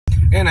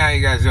And how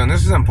you guys doing?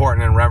 This is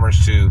important in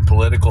reference to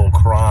political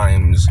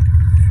crimes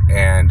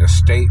and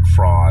estate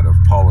fraud of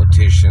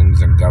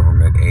politicians and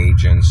government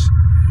agents,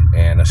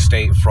 and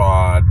estate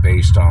fraud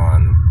based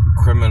on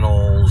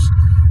criminals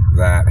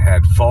that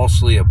had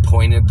falsely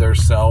appointed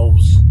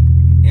themselves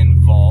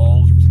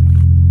involved,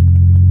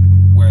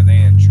 where they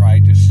had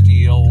tried to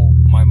steal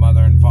my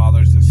mother and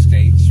father's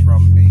estates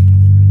from me,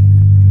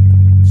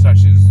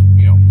 such as,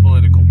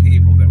 political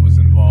people that was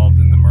involved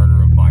in the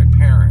murder of my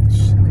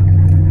parents.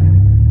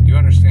 You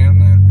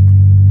understand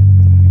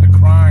that? The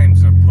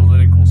crimes of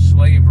political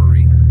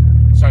slavery,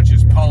 such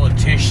as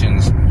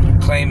politicians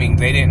claiming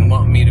they didn't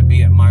want me to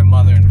be at my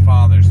mother and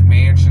father's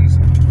mansions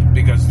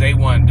because they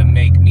wanted to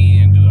make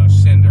me into a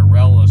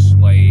Cinderella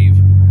slave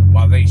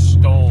while they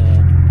stole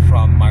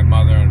from my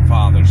mother and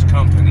father's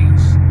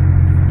companies.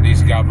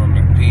 These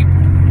government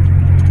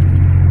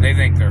people, they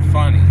think they're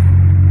funny.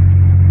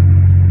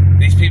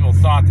 These people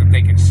thought that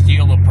they could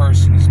steal a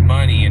person's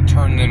money and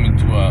turn them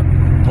into a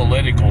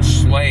political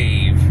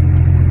slave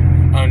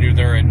under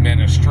their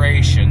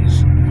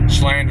administrations,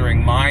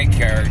 slandering my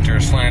character,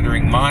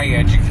 slandering my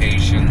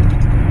education,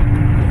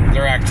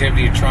 their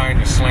activity of trying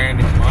to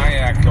slander my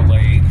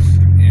accolades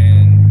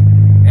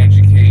in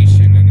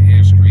education and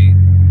history.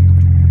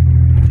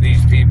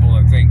 These people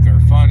that think they're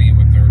funny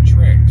with their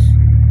tricks.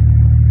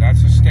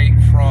 That's estate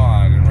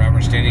fraud in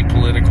reference to any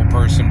political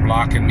person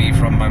blocking me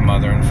from my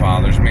mother and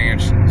father's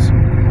mansions.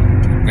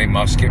 They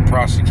must get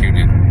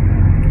prosecuted.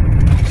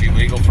 It's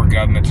illegal for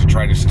government to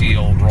try to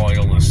steal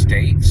royal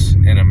estates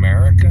in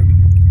America.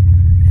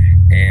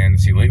 And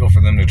it's illegal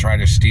for them to try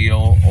to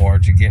steal or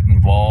to get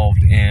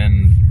involved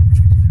in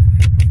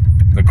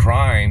the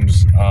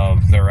crimes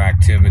of their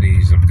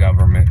activities of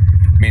government,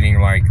 meaning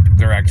like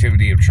their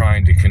activity of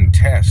trying to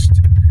contest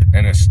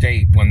an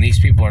estate when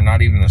these people are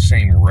not even the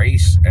same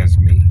race as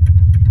me.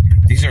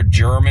 These are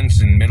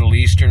Germans and Middle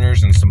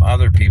Easterners and some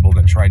other people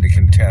that tried to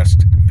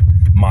contest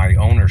my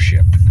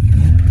ownership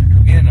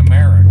in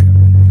America.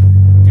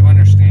 Do you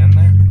understand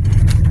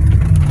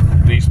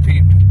that? These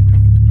people,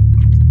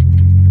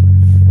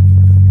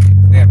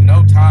 they have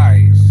no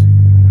ties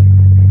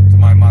to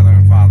my mother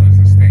and father's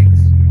estates.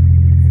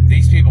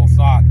 These people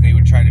thought they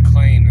would try to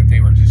claim that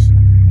they were just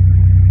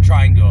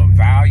trying to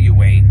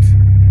evaluate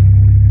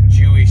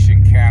Jewish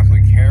and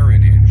Catholic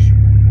heritage,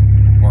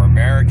 or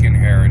American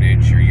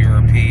heritage, or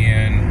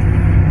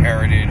European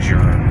heritage, or,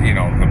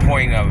 the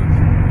point of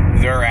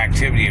their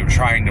activity of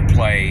trying to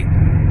play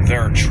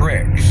their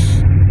tricks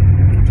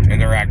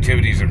and their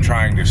activities of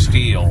trying to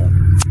steal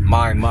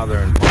my mother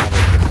and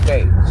father's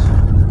estates.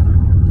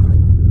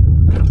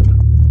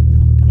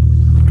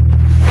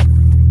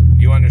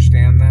 You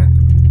understand that?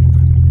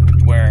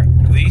 Where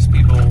these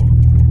people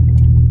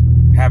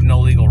have no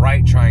legal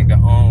right trying to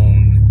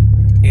own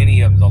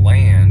any of the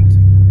land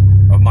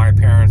of my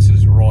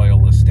parents'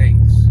 royal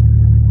estates.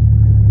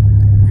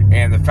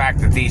 And the fact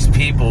that these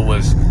people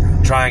was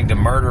trying to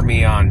murder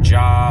me on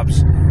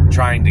jobs,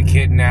 trying to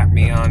kidnap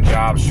me on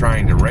jobs,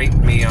 trying to rape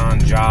me on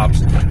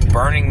jobs,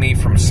 burning me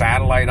from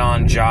satellite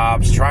on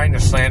jobs, trying to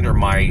slander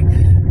my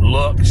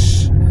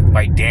looks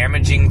by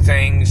damaging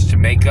things to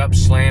make up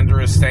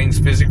slanderous things,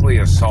 physically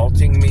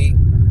assaulting me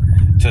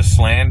to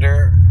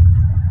slander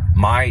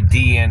my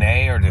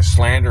DNA or to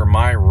slander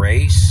my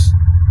race,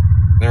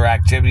 their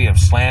activity of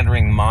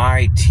slandering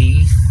my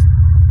teeth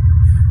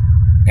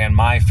and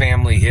my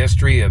family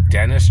history of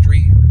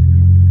dentistry.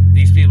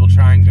 These people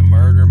trying to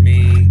murder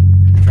me,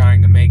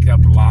 trying to make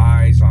up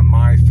lies on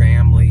my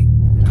family.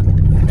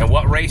 And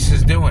what race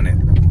is doing it?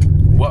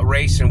 What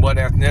race and what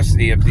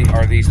ethnicity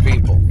are these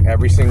people?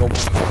 Every single one.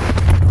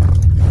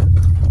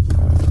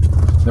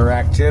 Their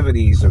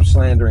activities of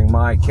slandering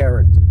my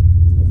character.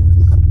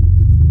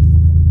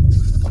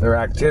 Their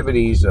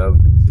activities of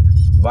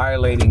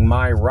violating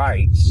my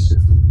rights.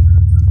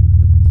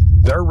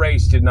 Their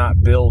race did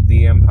not build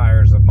the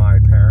empires of my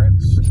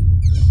parents.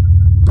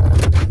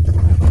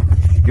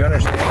 You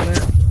understand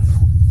that?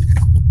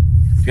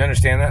 You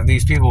understand that?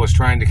 These people was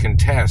trying to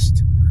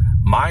contest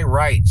my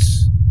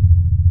rights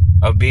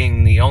of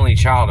being the only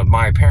child of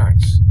my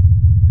parents.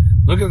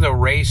 Look at the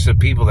race of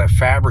people that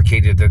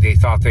fabricated that they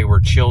thought they were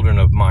children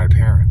of my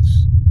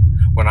parents,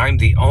 when I'm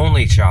the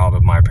only child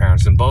of my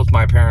parents, and both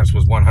my parents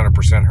was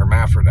 100%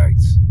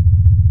 hermaphrodites.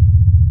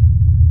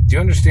 Do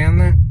you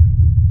understand that?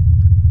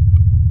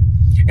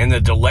 And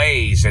the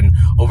delays, and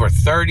over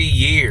 30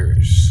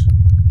 years,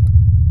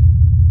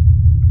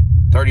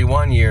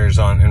 31 years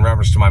in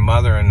reference to my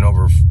mother, and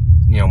over,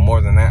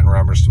 more than that in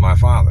reference to my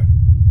father.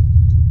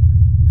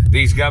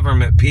 These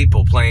government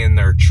people playing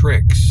their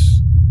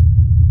tricks,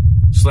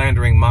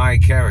 slandering my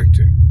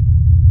character,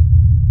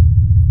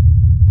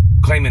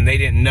 claiming they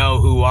didn't know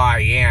who I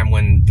am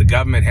when the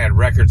government had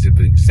records of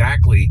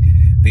exactly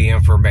the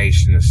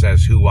information that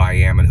says who I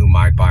am and who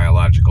my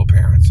biological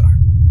parents are.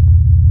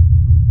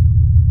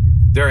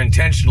 They're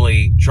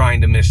intentionally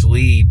trying to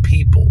mislead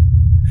people.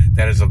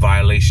 That is a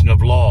violation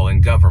of law in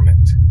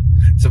government.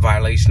 It's a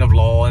violation of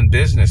law in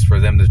business for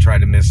them to try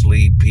to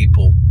mislead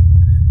people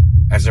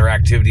as their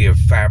activity of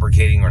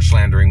fabricating or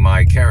slandering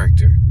my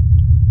character.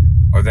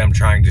 or them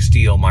trying to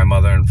steal my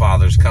mother and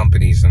father's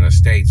companies and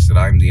estates that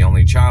I'm the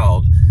only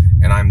child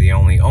and I'm the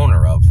only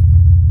owner of.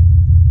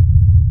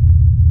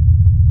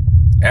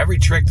 Every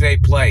trick they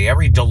play,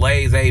 every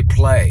delay they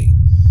play,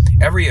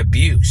 every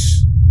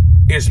abuse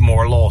is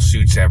more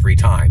lawsuits every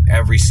time.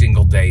 Every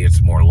single day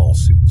it's more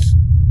lawsuits.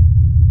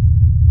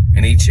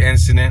 And each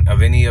incident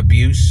of any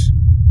abuse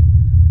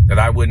that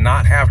I would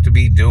not have to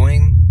be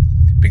doing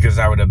because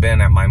I would have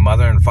been at my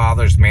mother and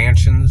father's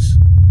mansions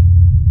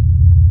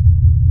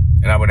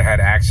and I would have had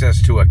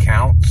access to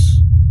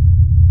accounts.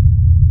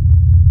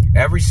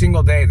 Every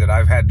single day that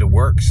I've had to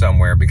work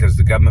somewhere because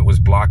the government was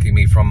blocking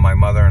me from my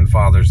mother and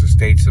father's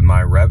estates and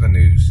my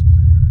revenues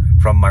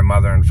from my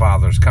mother and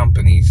father's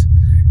companies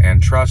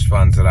and trust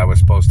funds that I was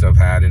supposed to have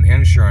had and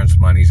insurance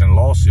monies and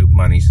lawsuit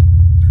monies.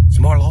 It's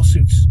more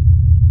lawsuits.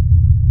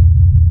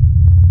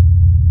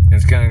 And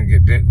it's going to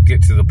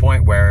get to the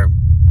point where,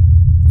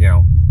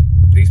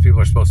 these people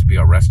are supposed to be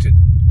arrested.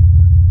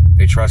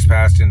 They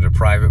trespassed into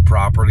private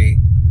property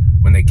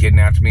when they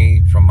kidnapped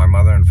me from my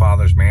mother and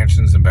father's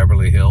mansions in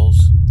Beverly Hills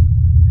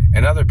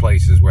and other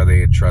places where they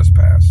had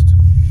trespassed.